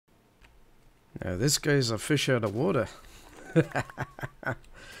Now this guy's a fish out of water. How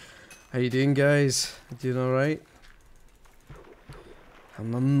you doing, guys? Doing alright?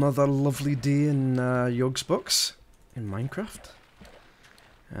 Another lovely day in Yogbox in Minecraft.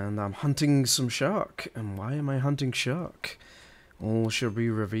 And I'm hunting some shark. And why am I hunting shark? All shall be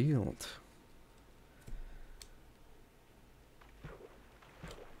revealed.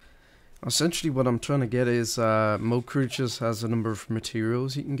 Essentially what I'm trying to get is Mob Creatures has a number of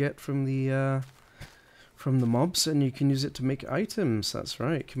materials you can get from the mobs, and you can use it to make items. That's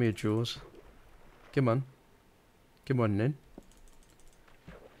right. Come here, Jaws. Come on. Come on then.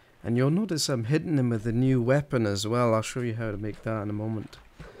 And you'll notice I'm hitting him with a new weapon as well. I'll show you how to make that in a moment,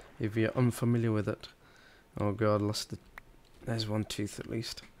 if you're unfamiliar with it. Oh god, lost it. There's one tooth at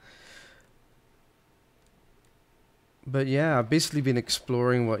least. But yeah, I've basically been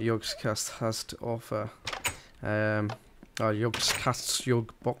exploring what Yogbox has to offer.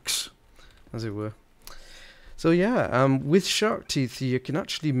 Yogbox, as it were. So yeah, with shark teeth you can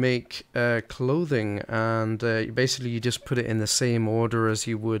actually make clothing, and basically you just put it in the same order as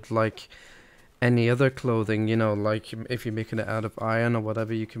you would like any other clothing. You know, like if you're making it out of iron or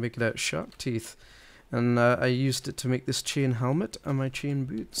whatever, you can make it out of shark teeth. And I used it to make this chain helmet and my chain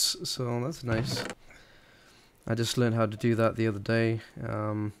boots, so that's nice. I just learned how to do that the other day.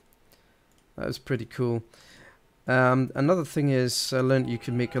 That was pretty cool. Another thing is, I learned you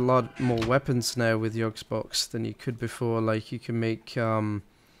can make a lot more weapons now with Yogbox than you could before. Like you can make, you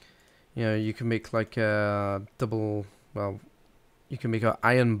know, you can make like a double. Well, you can make an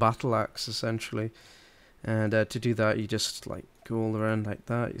iron battle axe essentially, and to do that you just like go all around like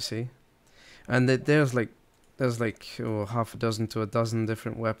that. You see, and there's like half a dozen to a dozen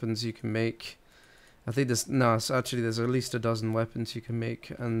different weapons you can make. I think there's there's at least a dozen weapons you can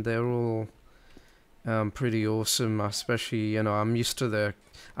make, and they're all pretty awesome. Especially, you know, I'm used to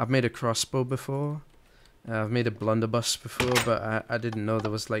I've made a crossbow before, I've made a blunderbuss before, but I didn't know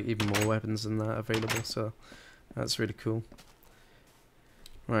there was like even more weapons than that available, so that's really cool.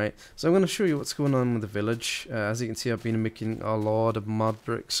 Right, so I'm going to show you what's going on with the village. As you can see, I've been making a lot of mud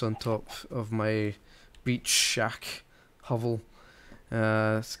bricks on top of my beach shack hovel.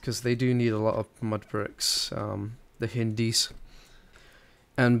 Because they do need a lot of mud bricks, the Hindis.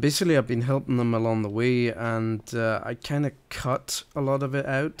 And basically I've been helping them along the way, and I kind of cut a lot of it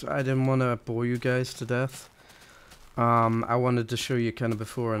out. I didn't want to bore you guys to death. I wanted to show you kind of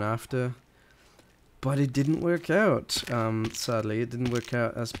before and after. But it didn't work out, sadly. It didn't work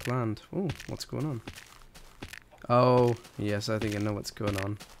out as planned. Oh, what's going on? Oh, yes, I think I know what's going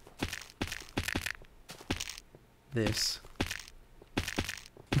on. This.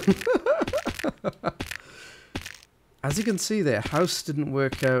 As you can see, their house didn't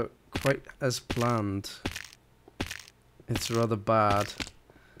work out quite as planned. It's rather bad.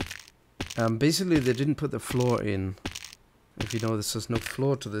 Basically, they didn't put the floor in. If you notice, there's no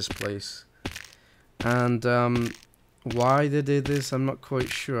floor to this place. And why they did this, I'm not quite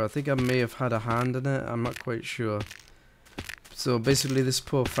sure. I think I may have had a hand in it. I'm not quite sure. So basically, this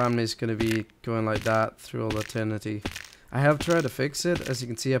poor family is going to be going like that through all eternity. I have tried to fix it. As you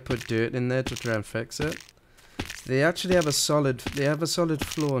can see, I put dirt in there to try and fix it. So they actually have a solid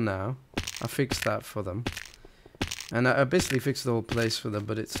floor now. I fixed that for them. And I basically fixed the whole place for them,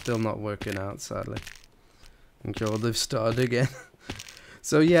 but it's still not working out, sadly. Okay, well, they've started again.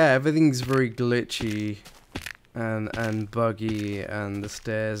 So yeah, everything's very glitchy and buggy, and the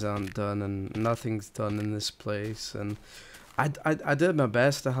stairs aren't done, and nothing's done in this place, and I did my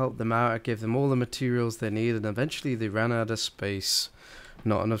best to help them out. I gave them all the materials they needed, and eventually they ran out of space.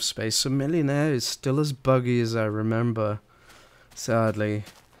 Not enough space. So Millionaire is still as buggy as I remember, sadly.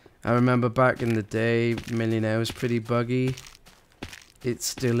 I remember back in the day, Millionaire was pretty buggy. It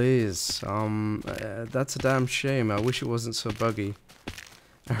still is. That's a damn shame. I wish it wasn't so buggy.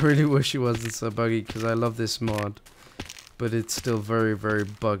 I really wish it wasn't so buggy, because I love this mod. But it's still very, very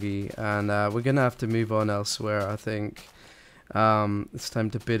buggy, and we're going to have to move on elsewhere, I think. It's time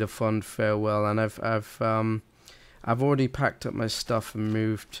to bid a fond farewell, and I've already packed up my stuff and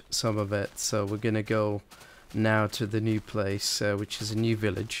moved some of it, so we're gonna go now to the new place, which is a new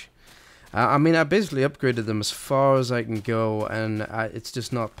village. I mean, I basically upgraded them as far as I can go, and it's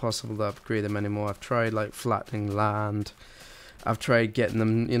just not possible to upgrade them anymore. I've tried like flattening land. I've tried getting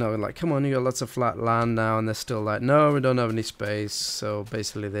them, you know, like, come on, you got lots of flat land now, and they're still like, no, we don't have any space. So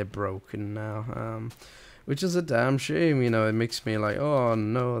basically they're broken now. Which is a damn shame, you know. It makes me like, oh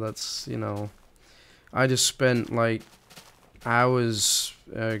no, that's, you know, I just spent like hours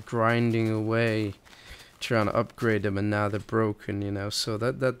grinding away trying to upgrade them, and now they're broken, you know. So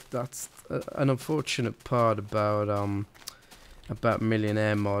that's an unfortunate part about about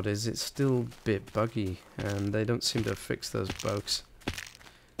Millionaire mod is it's still a bit buggy, and they don't seem to have fixed those bugs.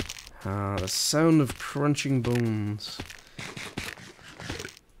 Ah, the sound of crunching bones.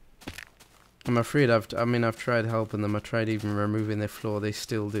 I'm afraid I've tried helping them. I tried even removing their floor. They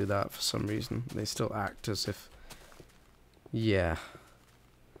still do that for some reason. They still act as if... Yeah.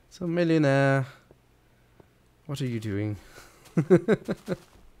 So, Millionaire, what are you doing?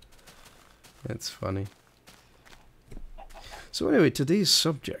 It's funny. So anyway, today's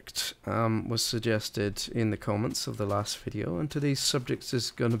subject was suggested in the comments of the last video, and today's subject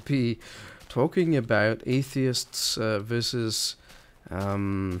is going to be talking about atheists versus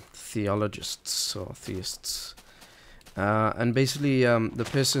theologists or theists. And basically, the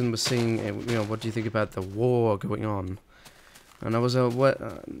person was saying, you know, what do you think about the war going on? And I was,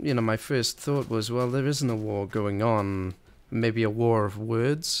 you know, my first thought was, well, there isn't a war going on. Maybe a war of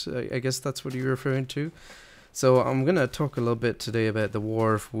words. I guess that's what you're referring to. So I'm going to talk a little bit today about the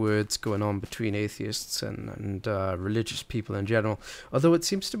war of words going on between atheists and religious people in general. Although it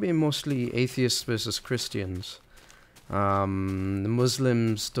seems to be mostly atheists versus Christians. The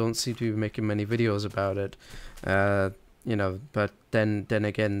Muslims don't seem to be making many videos about it. You know, but then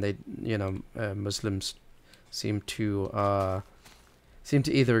again, they, you know, Muslims seem to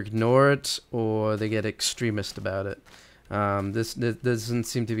either ignore it or they get extremist about it. There doesn't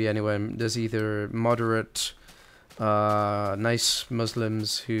seem to be anywhere. There's either moderate, nice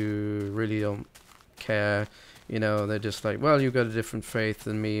Muslims who really don't care. You know, they're just like, well, you've got a different faith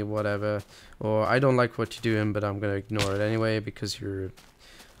than me, whatever. Or I don't like what you're doing, but I'm going to ignore it anyway because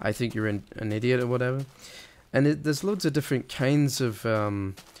I think you're an idiot or whatever. And there's loads of different kinds of,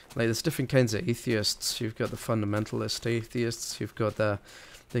 like there's different kinds of atheists. You've got the fundamentalist atheists. You've got the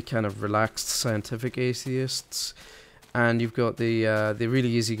kind of relaxed scientific atheists. And you've got the really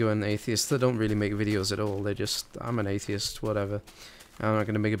easygoing atheists that don't really make videos at all. They just, I'm an atheist, whatever. I'm not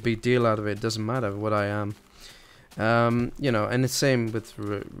going to make a big deal out of it. It doesn't matter what I am. You know, and the same with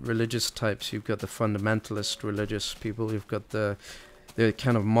religious types. You've got the fundamentalist religious people. You've got the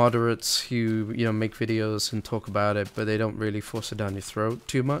kind of moderates who, you know, make videos and talk about it, but they don't really force it down your throat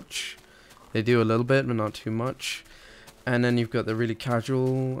too much. They do a little bit, but not too much. And then you've got the really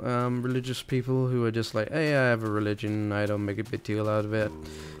casual religious people who are just like, hey, I have a religion, I don't make a big deal out of it.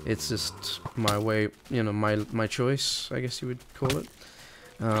 It's just my way, you know, my choice, I guess you would call it.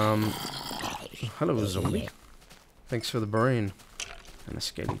 Hello, zombie. Thanks for the brain. And a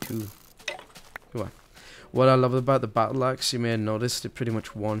skelly too. Come on. What I love about the battle axe, you may have noticed, it pretty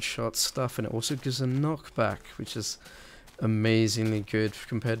much one-shot stuff, and it also gives a knockback, which is amazingly good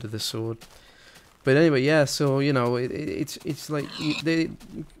compared to the sword. But anyway, yeah, so, you know, it's like, you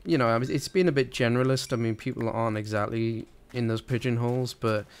know, it's been a bit generalist. I mean, people aren't exactly in those pigeonholes,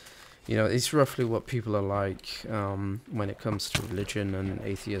 but, you know, it's roughly what people are like when it comes to religion and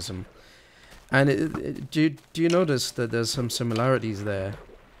atheism. And do you notice that there's some similarities there?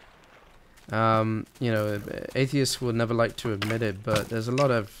 You know, atheists will never like to admit it, but there's a lot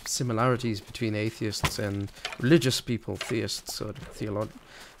of similarities between atheists and religious people, theists or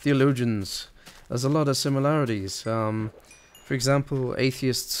theologians. There's a lot of similarities. For example,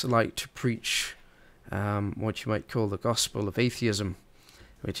 atheists like to preach what you might call the gospel of atheism,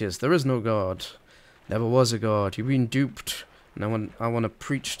 which is there is no God, never was a God, you've been duped, and I want to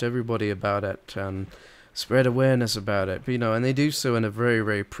preach to everybody about it and spread awareness about it. But, you know, and they do so in a very,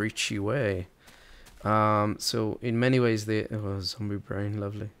 very preachy way. So in many ways they... Oh, zombie brain,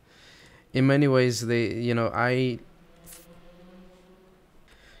 lovely. In many ways they, you know,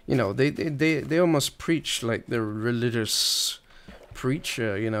 you know, they almost preach like the religious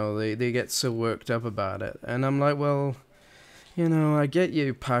preacher, you know, they get so worked up about it. And I'm like, well, you know, I get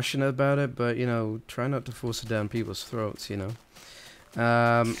you passionate about it, but, you know, try not to force it down people's throats, you know.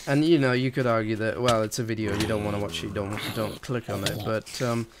 And, you know, you could argue that, well, it's a video, you don't want to watch it, don't click on it. But,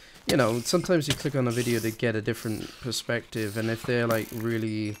 you know, sometimes you click on a video to get a different perspective, and if they're, like,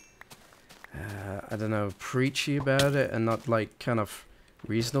 really, I don't know, preachy about it and not, like, kind of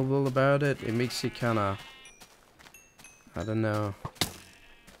reasonable about it, it makes you kind of, I don't know.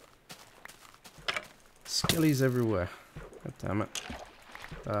 Skellies everywhere. God damn it.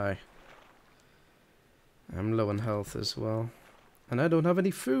 Die. I'm low on health as well. And I don't have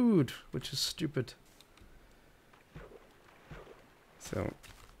any food, which is stupid. So,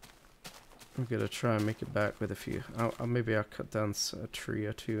 I'm gonna try and make it back with a few. Maybe I'll cut down a tree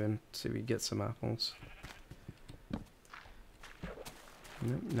or two and see if we get some apples.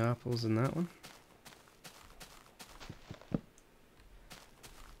 Nope, no apples in that one.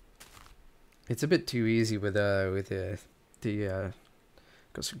 It's a bit too easy with got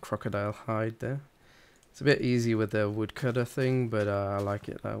some crocodile hide there. It's a bit easy with the woodcutter thing, but I like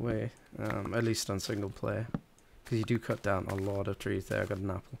it that way. At least on single player, because you do cut down a lot of trees. There, I got an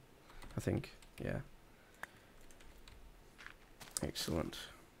apple, I think. Yeah. Excellent.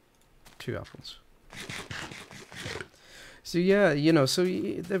 2 apples. So yeah, you know, so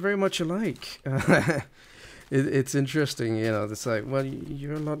they're very much alike. It's interesting, you know. It's like, well,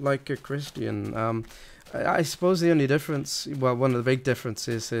 you're a lot like a Christian. I suppose the only difference, well, one of the big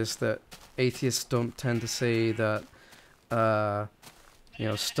differences is that atheists don't tend to say that, you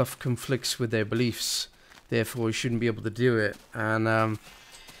know, stuff conflicts with their beliefs, therefore you shouldn't be able to do it. And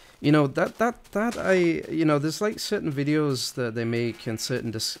you know, you know, there's like certain videos that they make and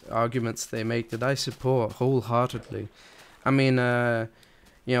certain arguments they make that I support wholeheartedly. I mean,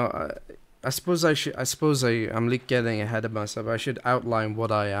 you know, I suppose I'm like getting ahead of myself. I should outline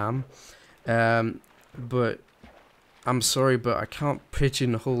what I am. But I'm sorry, but I can't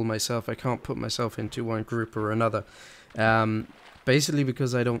pigeonhole myself. I can't put myself into one group or another. Basically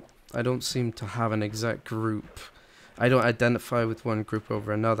because I don't seem to have an exact group. I don't identify with one group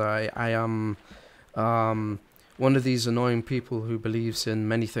over another. I am one of these annoying people who believes in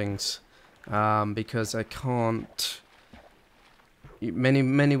many things, because I can't.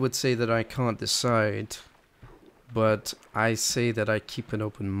 Many would say that I can't decide, but I say that I keep an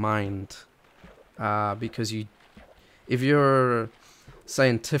open mind, because if you're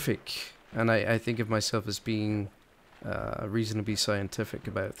scientific, and I think of myself as being reasonably scientific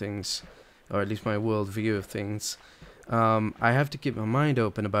about things, or at least my worldview of things. I have to keep my mind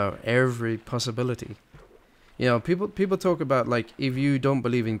open about every possibility. You know, people talk about, like, if you don't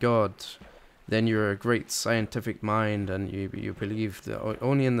believe in God, then you're a great scientific mind and you believe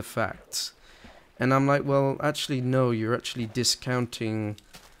only in the facts. And I'm like, well, actually, no, you're actually discounting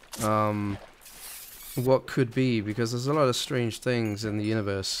what could be, because there's a lot of strange things in the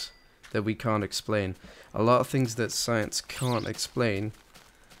universe that we can't explain. A lot of things that science can't explain.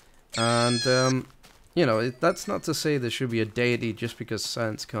 And, you know, that's not to say there should be a deity just because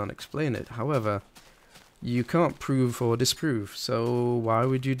science can't explain it. However, you can't prove or disprove, so why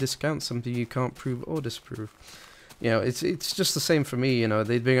would you discount something you can't prove or disprove? You know, it's just the same for me. You know,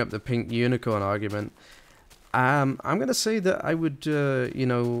 they bring up the pink unicorn argument. I'm gonna say that I would, you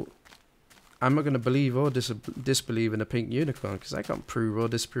know, I'm not gonna believe or disbelieve in a pink unicorn because I can't prove or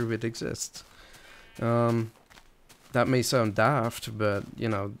disprove it exists. That may sound daft, but, you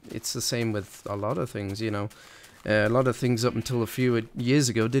know, it's the same with a lot of things, you know. A lot of things up until a few years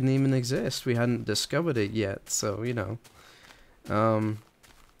ago didn't even exist. We hadn't discovered it yet, so, you know.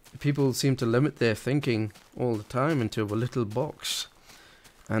 People seem to limit their thinking all the time into a little box.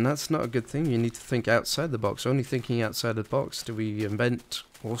 And that's not a good thing. You need to think outside the box. Only thinking outside the box do we invent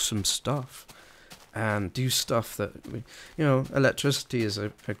awesome stuff. And do stuff that, you know, electricity is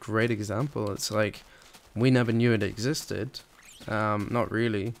a great example. It's like, we never knew it existed, not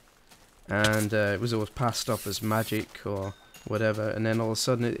really, and it was always passed off as magic or whatever, and then all of a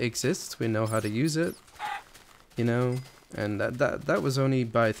sudden it exists, we know how to use it, you know, and that was only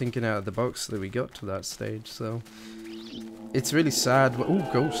by thinking out of the box that we got to that stage. So it's really sad. Oh,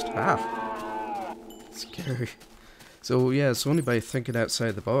 ghost, scary. So yeah, it's only by thinking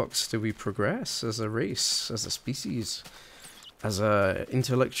outside the box do we progress as a race, as a species. As a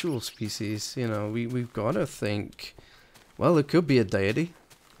intellectual species, you know, we've got to think, well, it could be a deity,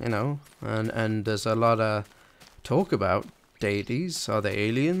 you know, and there's a lot of talk about deities. Are they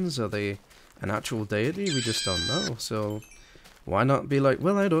aliens? Are they an actual deity? We just don't know. So why not be like,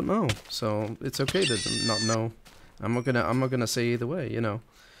 well, I don't know. So it's okay to not know. I'm not gonna say either way, you know.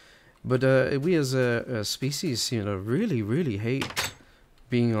 But we as a species, you know, really hate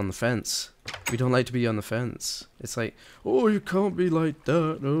being on the fence. We don't like to be on the fence. It's like, oh, you can't be like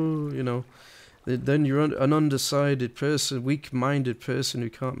that. Oh, you know. Then you're an undecided person, weak-minded person who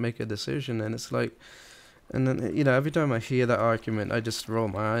can't make a decision. And it's like, and then, you know, every time I hear that argument, I just roll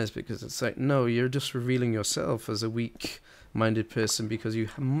my eyes, because it's like, no, you're just revealing yourself as a weak-minded person because you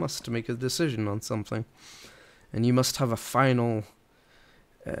must make a decision on something. And you must have a final,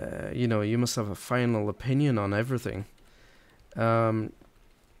 you know, you must have a final opinion on everything.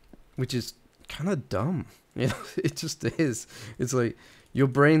 Which is kind of dumb, you know. It just is. It's like, your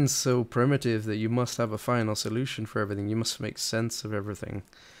brain's so primitive that you must have a final solution for everything. You must make sense of everything.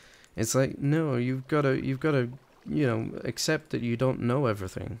 It's like, no, you've got to, you know, accept that you don't know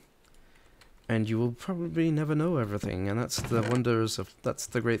everything, and you will probably never know everything. And that's the wonders of, that's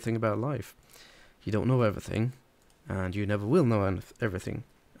the great thing about life. You don't know everything, and you never will know everything.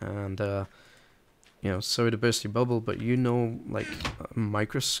 And you know, sorry to burst your bubble, but you know, like, a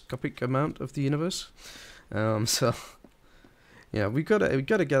microscopic amount of the universe. So Yeah, we gotta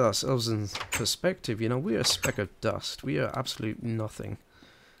get ourselves in perspective. You know, we are a speck of dust. We are absolute nothing.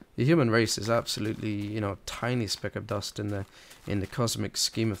 The human race is absolutely, you know, a tiny speck of dust in the cosmic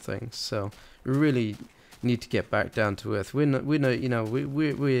scheme of things. So we really need to get back down to earth. We're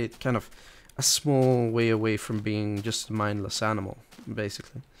kind of a small way away from being just a mindless animal,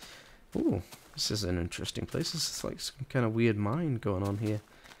 basically. Ooh, this is an interesting place. This is like some kind of weird mine going on here.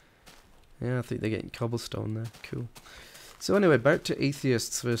 Yeah, I think they're getting cobblestone there. Cool. So anyway, back to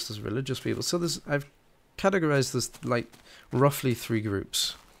atheists versus religious people. So I've categorized this like roughly 3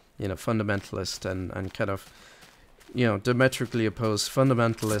 groups. You know, fundamentalist and kind of, you know, diametrically opposed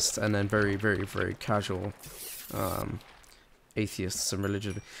fundamentalists, and then very, very, very casual atheists and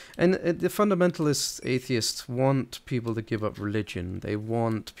religious. And the fundamentalist atheists want people to give up religion. They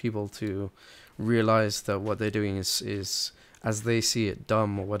want people to realize that what they're doing is as they see it,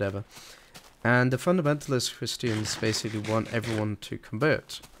 dumb or whatever. And the fundamentalist Christians basically want everyone to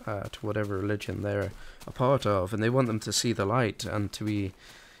convert to whatever religion they're a part of, and they want them to see the light and to be,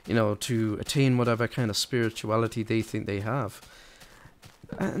 you know, to attain whatever kind of spirituality they think they have.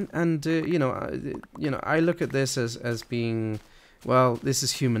 And you know, I look at this as being, well, this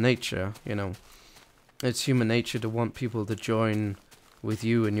is human nature. You know, it's human nature to want people to join with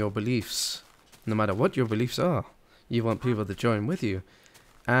you in your beliefs, no matter what your beliefs are. You want people to join with you.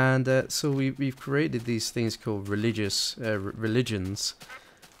 And so we've created these things called religions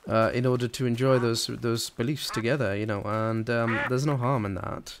in order to enjoy those beliefs together, you know, and there's no harm in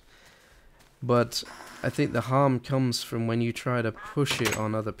that. But I think the harm comes from when you try to push it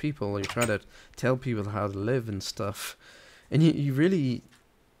on other people, or you try to tell people how to live and stuff. And you really,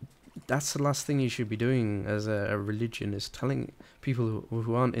 that's the last thing you should be doing as a religion, is telling people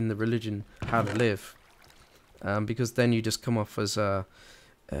who aren't in the religion how to live. Because then you just come off as that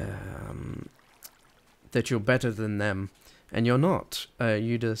you're better than them, and you're not.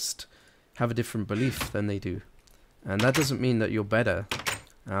 You just have a different belief than they do, and that doesn't mean that you're better.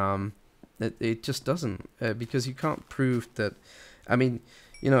 It just doesn't, because you can't prove that. I mean,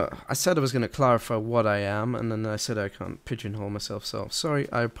 you know, I said I was going to clarify what I am, and then I said I can't pigeonhole myself. So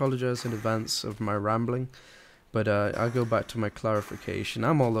sorry, I apologize in advance of my rambling, but I'll go back to my clarification.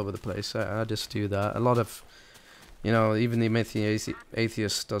 I'm all over the place. I just do that. A lot of, you know, even the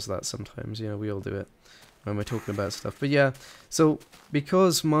atheist does that sometimes. You know, we all do it when we're talking about stuff. But yeah, so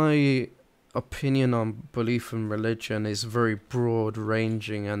because my opinion on belief and religion is very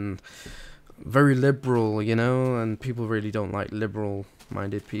broad-ranging and very liberal, you know, and people really don't like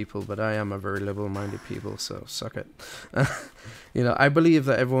liberal-minded people, but I am a very liberal-minded people, so suck it. You know, I believe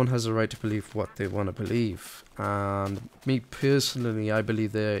that everyone has a right to believe what they want to believe, and me personally, I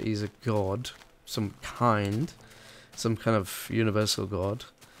believe there is a God, some kind of universal God.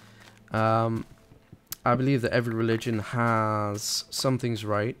 I believe that every religion has some things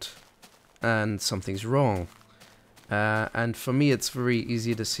right and some things wrong. And for me, it's very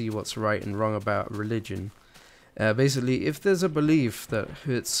easy to see what's right and wrong about religion. Basically, if there's a belief that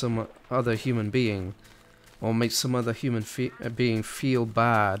hurts some other human being, or makes some other human being feel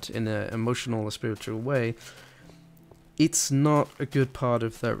bad in an emotional or spiritual way, it's not a good part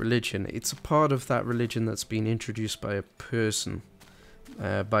of that religion. It's a part of that religion that's been introduced by a person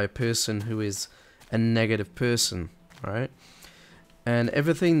who is a negative person, right? And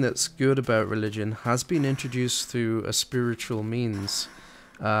everything that's good about religion has been introduced through a spiritual means.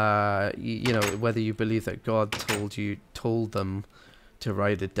 You know, whether you believe that God told them to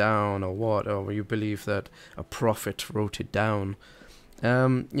write it down, or what, or you believe that a prophet wrote it down.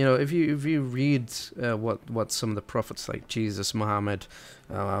 You know, if you read what some of the prophets like Jesus, Muhammad,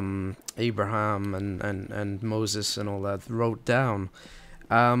 Abraham, and Moses and all that wrote down,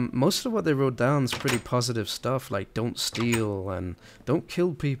 most of what they wrote down is pretty positive stuff, like don't steal and don't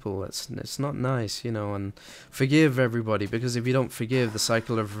kill people. It's not nice, you know, and forgive everybody, because if you don't forgive, the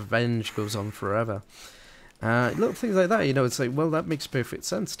cycle of revenge goes on forever. Little things like that, you know. It's like, well, that makes perfect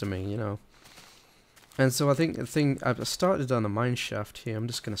sense to me, you know. And so I think the thing, I've started on a mine shaft here. I'm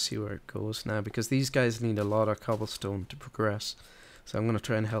just going to see where it goes now, because these guys need a lot of cobblestone to progress. So I'm going to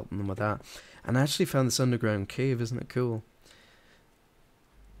try and help them with that. And I actually found this underground cave. Isn't it cool?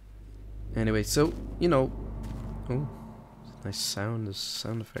 Anyway, so, you know, oh, nice sound, there's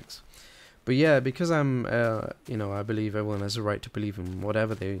sound effects. But yeah, because I'm, you know, I believe everyone has a right to believe in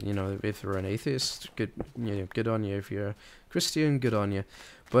whatever they, you know, if they're an atheist, good, you know, good on you. If you're a Christian, good on you.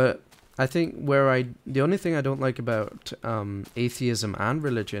 But I think the only thing I don't like about atheism and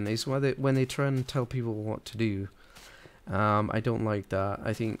religion is when they try and tell people what to do. I don't like that.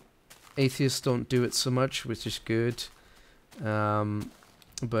 I think atheists don't do it so much, which is good.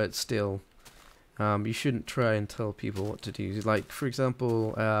 But still, You shouldn't try and tell people what to do. Like, for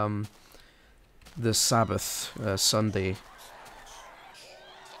example, the Sabbath, Sunday.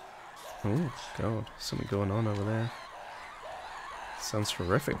 Oh, God, something going on over there. Sounds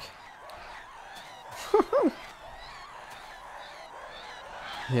horrific.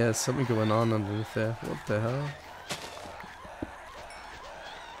 Yeah, something going on underneath there. What the hell?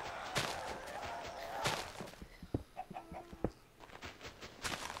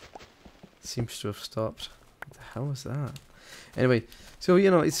 Seems to have stopped. What the hell is that? Anyway, so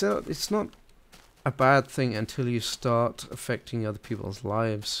you know, it's not a bad thing until you start affecting other people's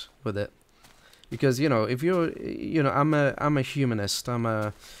lives with it. Because you know, if you're, you know, I'm a humanist.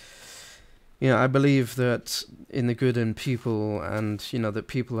 You know, I believe that in the good in people, and you know that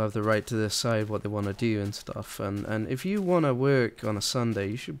people have the right to decide what they want to do and stuff. And if you want to work on a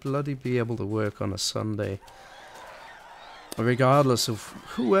Sunday, you should bloody be able to work on a Sunday, regardless of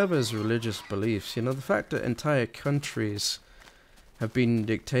whoever's religious beliefs. You know, the fact that entire countries have been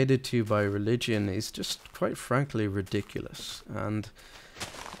dictated to by religion is just, quite frankly, ridiculous. And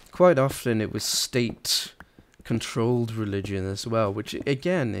quite often it was state-controlled religion as well, which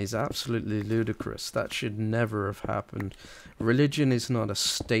again is absolutely ludicrous. That should never have happened. Religion is not a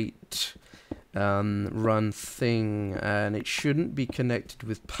state run thing, and it shouldn't be connected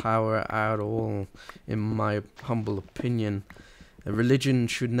with power at all, in my humble opinion. A religion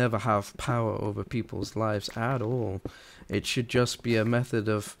should never have power over people's lives at all. It should just be a method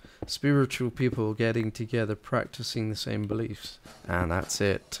of spiritual people getting together, practicing the same beliefs, and that's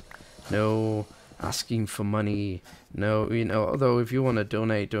it. No asking for money. No, you know, although if you want to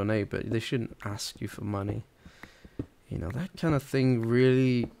donate, but they shouldn't ask you for money. You know, that kind of thing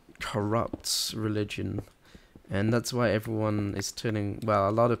really corrupts religion, and that's why everyone is turning, well,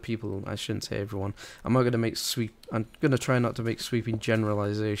 a lot of people, I shouldn't say everyone, I'm going to try not to make sweeping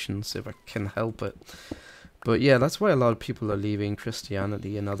generalizations if I can help it, but yeah, that's why a lot of people are leaving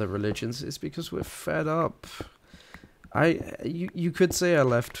Christianity and other religions. It's because we're fed up. You could say I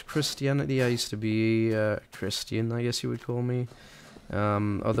left Christianity. I used to be Christian, I guess you would call me.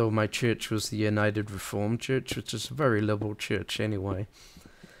 Although my church was the United Reformed Church, which is a very liberal church anyway.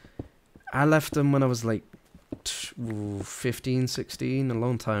 I left them when I was like 15, 16, a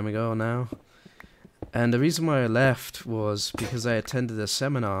long time ago now. And the reason why I left was because I attended a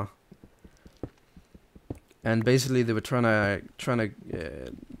seminar. And basically they were trying to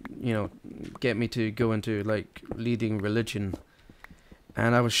you know, get me to go into like leading religion.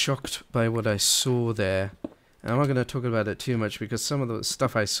 And I was shocked by what I saw there. And I'm not going to talk about it too much because some of the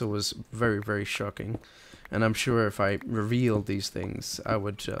stuff I saw was very, very shocking. And I'm sure if I revealed these things, I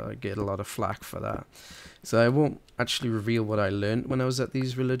would get a lot of flack for that. So I won't actually reveal what I learned when I was at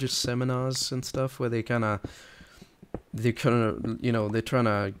these religious seminars and stuff, where they kind of, you know, they're trying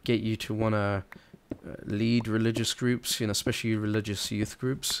to get you to want to lead religious groups, you know, especially religious youth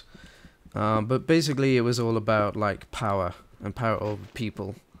groups. But basically it was all about like power and power over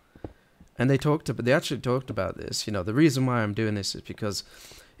people. And they actually talked about this. You know, the reason why I'm doing this is because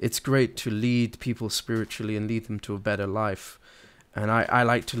it's great to lead people spiritually and lead them to a better life. And I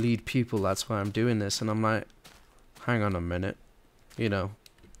like to lead people, that's why I'm doing this. And I'm like, hang on a minute. You know,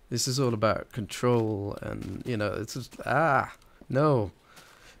 this is all about control and, you know, it's just, no.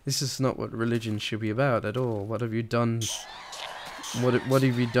 This is not what religion should be about at all. What have you done? What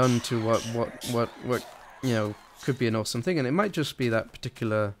have you done to what you know, could be an awesome thing? And it might just be that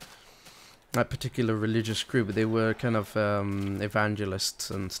particular religious group. They were kind of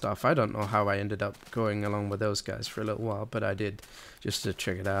evangelists and stuff. I don't know how I ended up going along with those guys for a little while, but I did, just to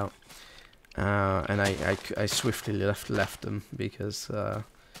check it out. And I swiftly left them because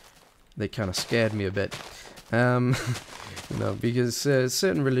they kind of scared me a bit. You know, because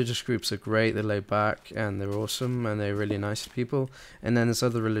certain religious groups are great, they're laid back and they're awesome and they're really nice people, and then there's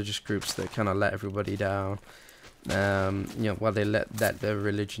other religious groups that kind of let everybody down. You know, well, they let their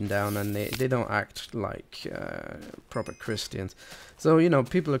religion down, and they don't act like proper Christians. So, you know,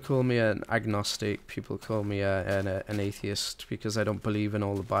 people call me an agnostic, people call me an atheist because I don't believe in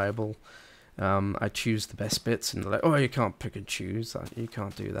all the Bible. I choose the best bits, and they're like, oh, you can't pick and choose, you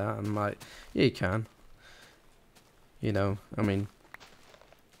can't do that. And I'm like, yeah, you can. You know, I mean,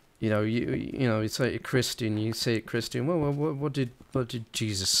 you know, you know, it's like a Christian. You say a Christian. Well, what did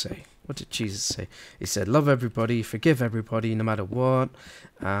Jesus say? What did Jesus say? He said, love everybody, forgive everybody, no matter what.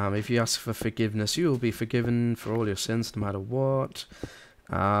 If you ask for forgiveness, you will be forgiven for all your sins, no matter what.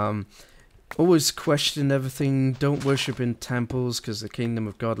 Always question everything. Don't worship in temples, because the kingdom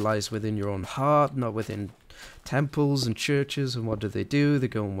of God lies within your own heart, not within temples and churches, and what do? They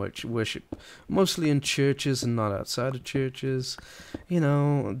go and worship mostly in churches and not outside of churches. You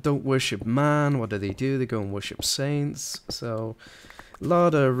know, don't worship man. What do? They go and worship saints. So a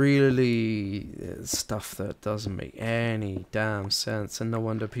lot of really stuff that doesn't make any damn sense, and no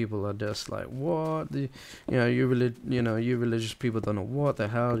wonder people are just like, what? You religious people don't know what the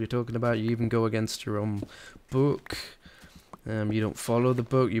hell you're talking about. You even go against your own book. You don't follow the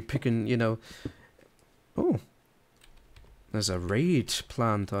book. You're picking, Oh, there's a raid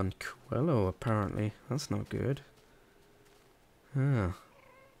planned on Quello, apparently. That's not good.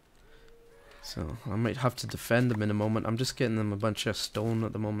 So I might have to defend them in a moment. I'm just getting them a bunch of stone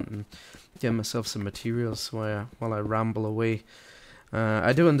at the moment and getting myself some materials while I ramble away.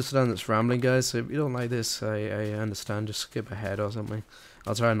 I do understand it's rambling, guys, so if you don't like this, I understand. Just skip ahead or something.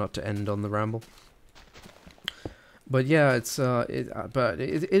 I'll try not to end on the ramble. But yeah, it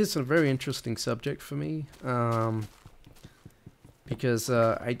is a very interesting subject for me, because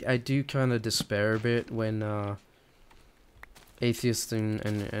I do kind of despair a bit when atheists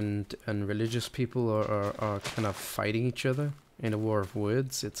and religious people are kind of fighting each other in a war of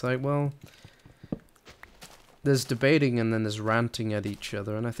words. It's like, well, there's debating and then there's ranting at each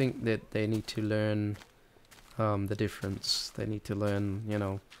other, and I think that they need to learn the difference. They need to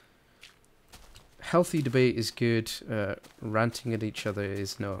learn, healthy debate is good. Ranting at each other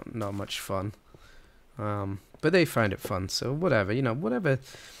is not much fun. But they find it fun, so whatever. Whatever.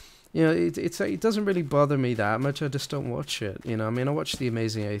 It doesn't really bother me that much. I just don't watch it. I watch The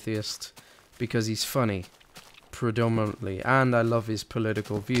Amazing Atheist because he's funny, predominantly, and I love his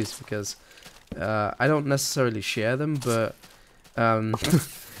political views because I don't necessarily share them, but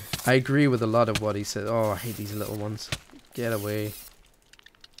I agree with a lot of what he said. Oh, I hate these little ones. Get away.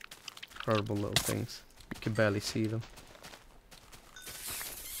 Horrible little things. You can barely see them.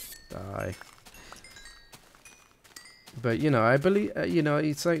 Die. But I believe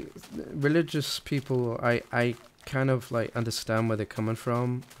it's like religious people. I kind of like understand where they're coming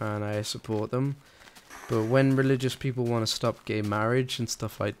from, and I support them. But when religious people want to stop gay marriage and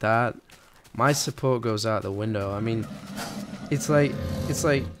stuff like that, my support goes out the window. I mean, it's like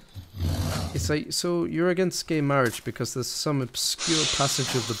so you're against gay marriage because there's some obscure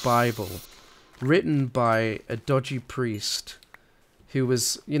passage of the Bible written by a dodgy priest who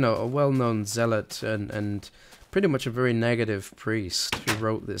was, a well-known zealot and pretty much a very negative priest who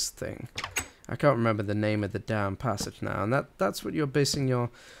wrote this thing. I can't remember the name of the damn passage now, and that's what you're basing your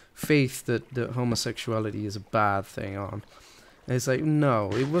faith that homosexuality is a bad thing on. And it's like, no,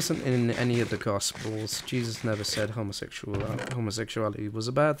 it wasn't in any of the Gospels. Jesus never said homosexuality was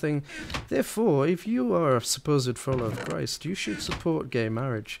a bad thing. Therefore, if you are a supposed follower of Christ, you should support gay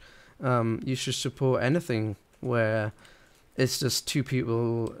marriage. You should support anything where it's just two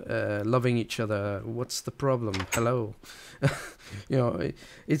people loving each other. What's the problem? Hello.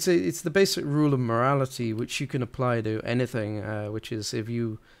 It's the basic rule of morality which you can apply to anything, which is if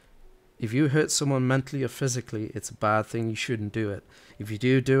you hurt someone mentally or physically, it's a bad thing. You shouldn't do it. If you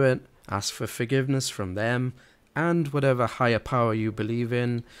do it, ask for forgiveness from them and whatever higher power you believe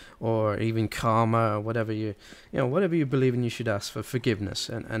in, or even karma, or whatever whatever you believe in, you should ask for forgiveness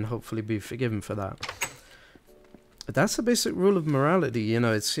and hopefully be forgiven for that. That's a basic rule of morality.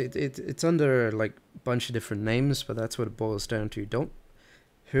 It's under like a bunch of different names, but that's what it boils down to. Don't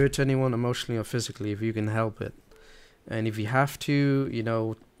hurt anyone emotionally or physically if you can help it, and if you have to,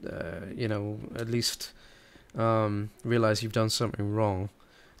 at least realize you've done something wrong.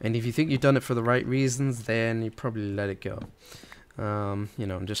 And if you think you've done it for the right reasons, then you probably let it go. I'm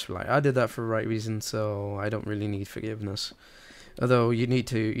just like, I did that for the right reason, so I don't really need forgiveness. Although you need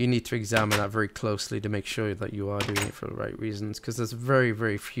to examine that very closely to make sure that you are doing it for the right reasons, because there's very,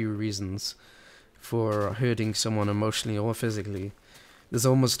 very few reasons for hurting someone emotionally or physically. There's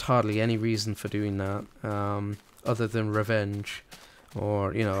almost hardly any reason for doing that, other than revenge,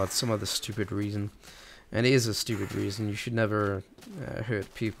 or some other stupid reason. And it is a stupid reason. You should never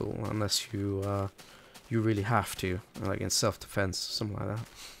hurt people unless you really have to, like in self-defense, something like that.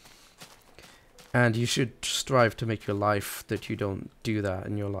 And you should strive to make your life that you don't do that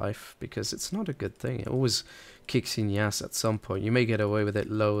in your life, because it's not a good thing. It always kicks in the ass at some point. You may get away with it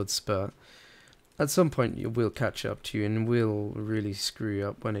loads, but at some point it will catch up to you and will really screw you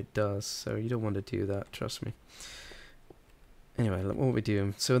up when it does. So you don't want to do that, trust me. Anyway, look what we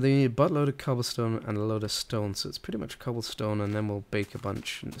do. So they need a buttload of cobblestone and a load of stone. So it's pretty much cobblestone, and then we'll bake a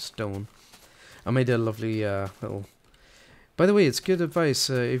bunch in the stone. I made a lovely little... By the way, it's good advice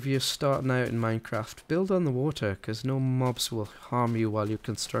if you're starting out in Minecraft. Build on the water, because no mobs will harm you while you're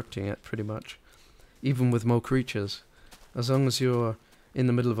constructing it, pretty much. Even with more creatures. As long as you're in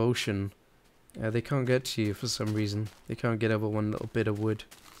the middle of ocean, They can't get to you for some reason. They can't get over one little bit of wood.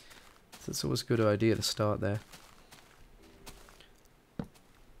 So it's always a good idea to start there.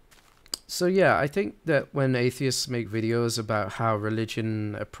 So yeah, I think that when atheists make videos about how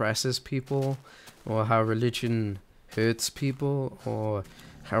religion oppresses people, or how religion hurts people, or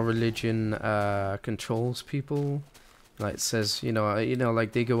how religion controls people, like it says, you know,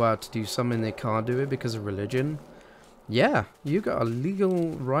 like they go out to do something, they can't do it because of religion. Yeah, you got a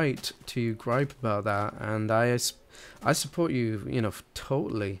legal right to gripe about that, and I support you, you know,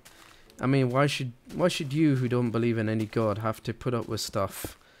 totally. I mean, why should you, who don't believe in any god, have to put up with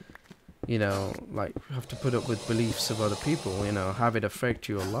stuff? You know, like, have to put up with beliefs of other people, you know, have it affect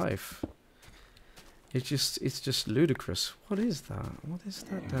your life. It's just ludicrous. What is that? What is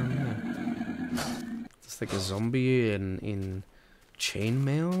that down there? It's like a zombie in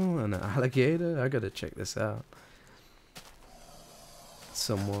chainmail and an alligator. I gotta check this out.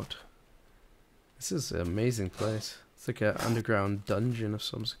 Somewhat. This is an amazing place. It's like an underground dungeon of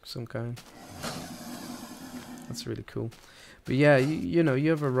some kind. That's really cool. But yeah, you know,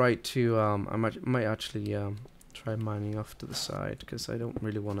 you have a right to, I might actually try mining off to the side, because I don't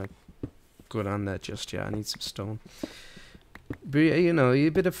really want to go down there just yet. I need some stone. But you know,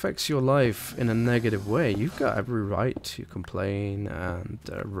 if it affects your life in a negative way, you've got every right to complain and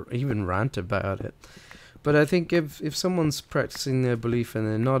even rant about it. But I think if someone's practicing their belief and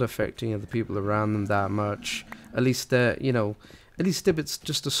they're not affecting other people around them that much, at least they're, you know, at least if it's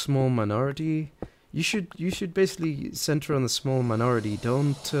just a small minority, you should basically center on the small minority.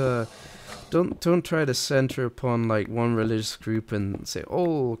 Don't try to center upon like one religious group and say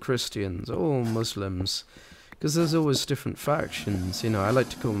all Christians, all Muslims, because there's always different factions. You know, I like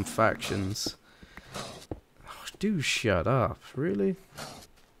to call them factions. Oh, do shut up, really?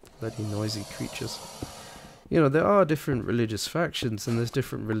 Bloody noisy creatures. You know, there are different religious factions, and there's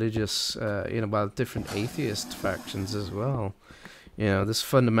different religious, you know, well, different atheist factions as well. You know, there's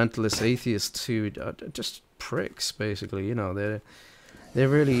fundamentalist atheists who are just pricks, basically. You know, they're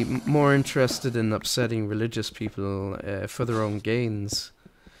really more interested in upsetting religious people for their own gains,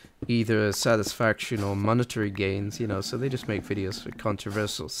 either satisfaction or monetary gains. You know, so they just make videos for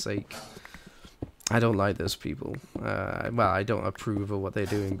controversial sake. I don't like those people. Well, I don't approve of what they're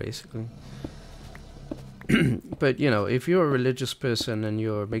doing, basically. But you know, if you're a religious person and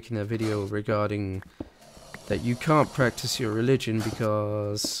you're making a video regarding that you can't practice your religion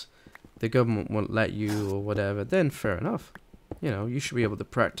because the government won't let you or whatever, then fair enough. You know, you should be able to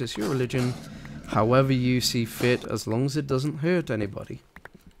practice your religion however you see fit, as long as it doesn't hurt anybody,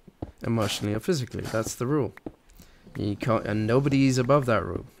 emotionally or physically. That's the rule. You can't, and nobody's above that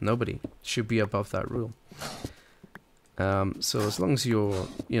rule. Nobody should be above that rule. So as long as you're,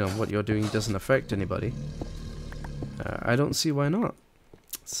 you know, what you're doing doesn't affect anybody, I don't see why not.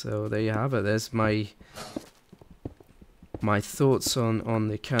 So there you have it. There's my thoughts on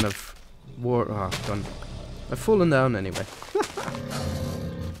the kind of war. Oh, gone. I've fallen down anyway.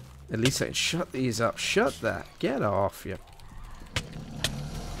 At least I can shut these up. Shut that. Get off, you.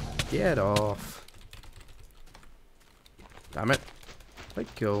 Get off. Damn it.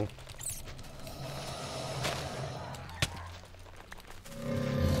 Let go.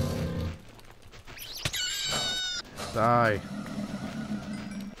 Die.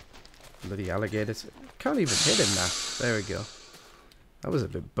 Bloody alligators. Can't even hit him now. There we go. That was a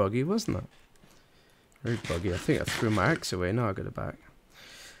bit buggy, wasn't it? Very buggy. I think I threw my axe away. Now I got it back.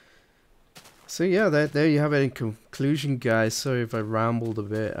 So yeah, there you have it in conclusion, guys. Sorry if I rambled a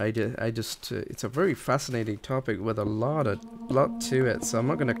bit. I just it's a very fascinating topic with a lot to it. So I'm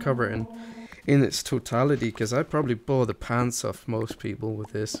not going to cover it in its totality, because I probably bore the pants off most people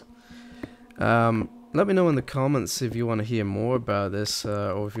with this. Let me know in the comments if you want to hear more about this,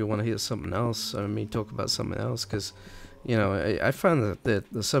 or if you want to hear something else, or me talk about something else, because, you know, I found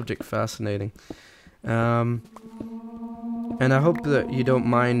the subject fascinating. And I hope that you don't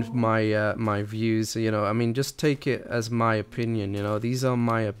mind my my views. You know, I mean, just take it as my opinion. You know, these are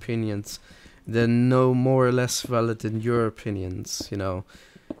my opinions. They're no more or less valid than your opinions. You know,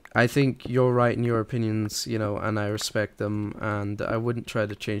 I think you're right in your opinions. You know, and I respect them, and I wouldn't try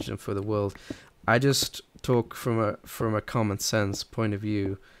to change them for the world. I just talk from a common sense point of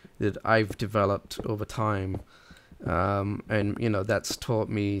view that I've developed over time, and you know, that's taught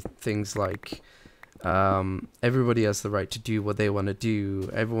me things like everybody has the right to do what they want to do.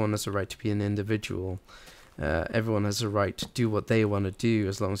 Everyone has a right to be an individual. Everyone has a right to do what they want to do,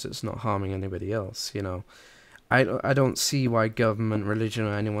 as long as it's not harming anybody else. You know, I don't see why government, religion,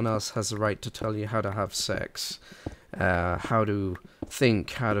 or anyone else has the right to tell you how to have sex, how to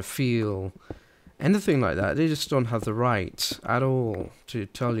think, how to feel, anything like that. They just don't have the right at all to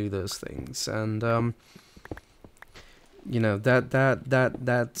tell you those things. And you know,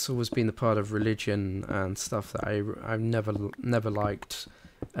 that's always been the part of religion and stuff that I've never liked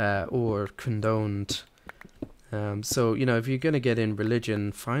or condoned. So, you know, if you're going to get in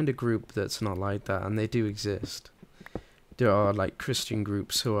religion, find a group that's not like that, and they do exist. There are, like, Christian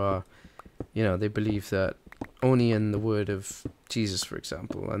groups who are, you know, they believe that only in the word of Jesus, for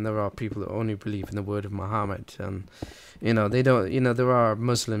example, and there are people that only believe in the word of Muhammad, and, you know, they don't, you know, there are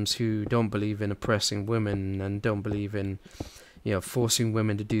Muslims who don't believe in oppressing women and don't believe in, you know, forcing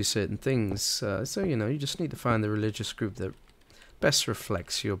women to do certain things. So, you know, you just need to find the religious group that best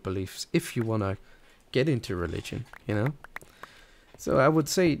reflects your beliefs if you want to get into religion, you know. So I would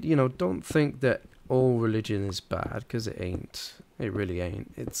say, you know, don't think that all religion is bad, because it ain't. It really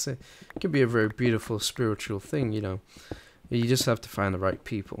ain't. It can be a very beautiful spiritual thing, you know. You just have to find the right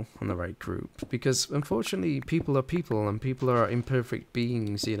people and the right group, because unfortunately people are people and people are imperfect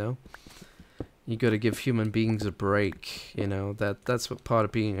beings, you know. You got to give human beings a break, you know. That's what part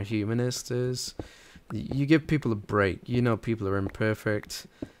of being a humanist is. You give people a break. You know, people are imperfect,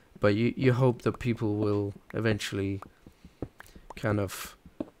 but you hope that people will eventually kind of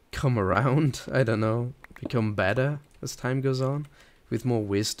come around, I don't know, become better as time goes on. With more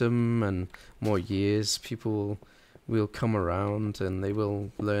wisdom and more years, people will come around and they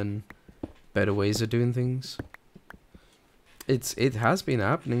will learn better ways of doing things. It has been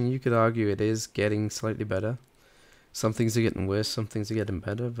happening. You could argue it is getting slightly better. Some things are getting worse, some things are getting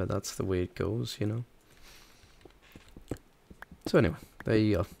better, but that's the way it goes, you know. So anyway, there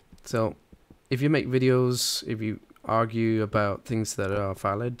you go. So, if you make videos, if you argue about things that are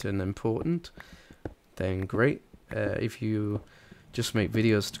valid and important, then great. If you just make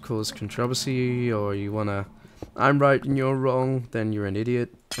videos to cause controversy, or you wanna, I'm right and you're wrong, then you're an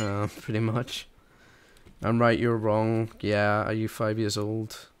idiot, pretty much. I'm right, you're wrong. Yeah, are you 5 years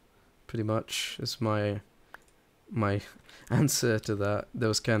old? Pretty much is my answer to that.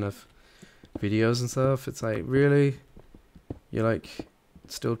 Those kind of videos and stuff. It's like, really? You're like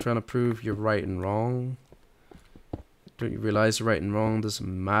still trying to prove you're right and wrong? Don't you realize right and wrong doesn't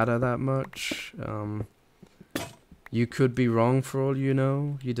matter that much? You could be wrong for all you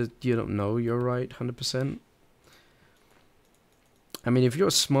know. You don't know you're right 100%. I mean, if you're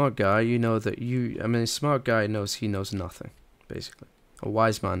a smart guy, you know that a smart guy knows he knows nothing, basically. A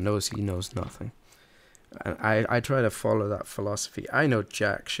wise man knows he knows nothing. And I try to follow that philosophy. I know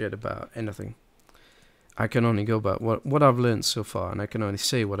jack shit about anything. I can only go about what I've learned so far, and I can only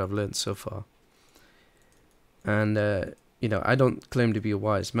say what I've learned so far. And, you know, I don't claim to be a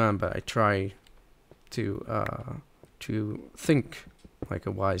wise man, but I try to think like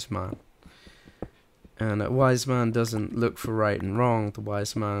a wise man. And a wise man doesn't look for right and wrong. The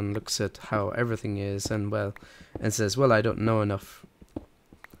wise man looks at how everything is and says, well, I don't know enough.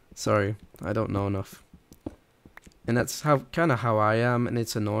 Sorry, I don't know enough. And that's kind of how I am, and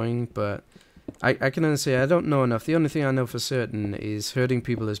it's annoying, but I can only say I don't know enough. The only thing I know for certain is hurting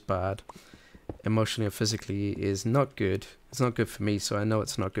people is bad. Emotionally or physically is not good. It's not good for me, so I know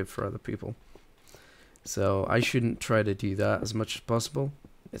it's not good for other people. So I shouldn't try to do that as much as possible.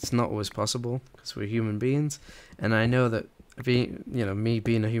 It's not always possible, because we're human beings. And I know that me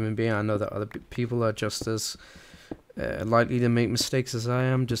being a human being, I know that other people are just as likely to make mistakes as I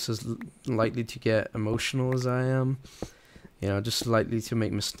am, just as likely to get emotional as I am. You know, just likely to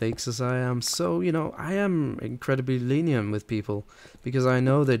make mistakes as I am. So, you know, I am incredibly lenient with people, because I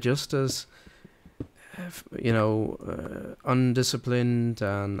know they're just as, you know, undisciplined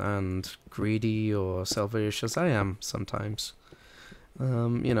and greedy or selfish as I am sometimes.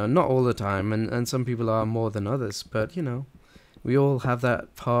 You know, not all the time, and some people are more than others, but, you know, we all have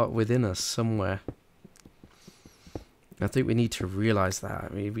that part within us somewhere. I think we need to realize that.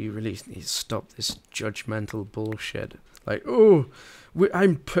 I mean, we really need to stop this judgmental bullshit. Like, oh,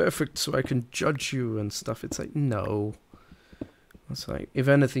 I'm perfect, so I can judge you and stuff. It's like, no. It's like, if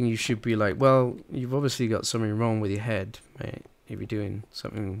anything, you should be like, well, you've obviously got something wrong with your head, mate, if you're doing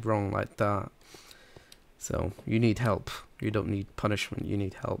something wrong like that. So, you need help. You don't need punishment, you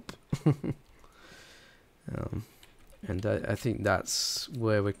need help. And I think that's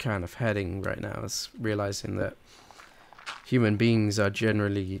where we're kind of heading right now, is realizing that human beings are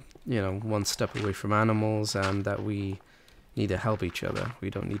generally, you know, one step away from animals, and that we need to help each other. We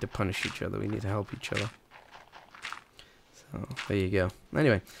don't need to punish each other, we need to help each other. So, there you go.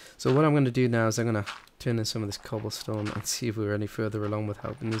 Anyway, so what I'm going to do now is I'm going to turn in some of this cobblestone and see if we're any further along with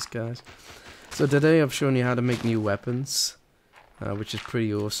helping these guys. So today I've shown you how to make new weapons, which is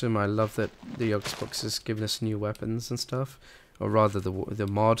pretty awesome. I love that the Yogbox has given us new weapons and stuff, or rather the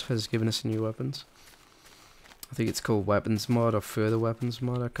mod has given us new weapons. I think it's called Weapons Mod or Further Weapons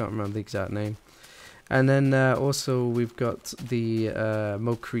Mod. I can't remember the exact name. And then also we've got the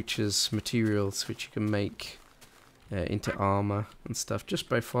Mo Creatures materials, which you can make into armor and stuff just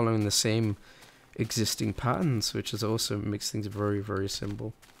by following the same existing patterns, which is also makes things very, very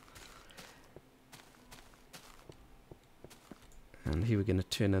simple. And here we're going to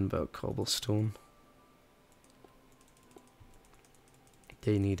turn in about cobblestone.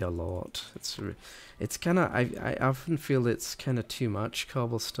 They need a lot. It's kind of, I often feel it's kind of too much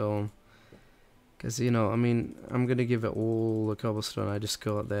cobblestone. Because, you know, I mean, I'm going to give it all the cobblestone I just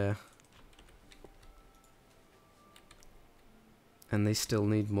got there. And they still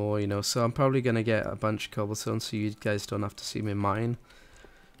need more, you know. So I'm probably going to get a bunch of cobblestone so you guys don't have to see me mine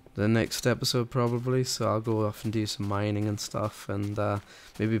the next episode probably. So I'll go off and do some mining and stuff, and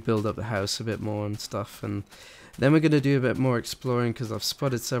maybe build up the house a bit more and stuff. And then we're going to do a bit more exploring because I've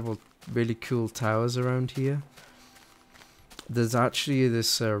spotted several really cool towers around here. There's actually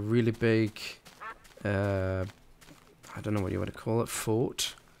this really big, I don't know what you want to call it,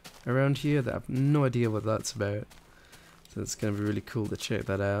 fort around here that I have no idea what that's about. So it's going to be really cool to check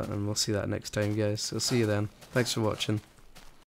that out, and we'll see that next time, guys. So see you then. Thanks for watching.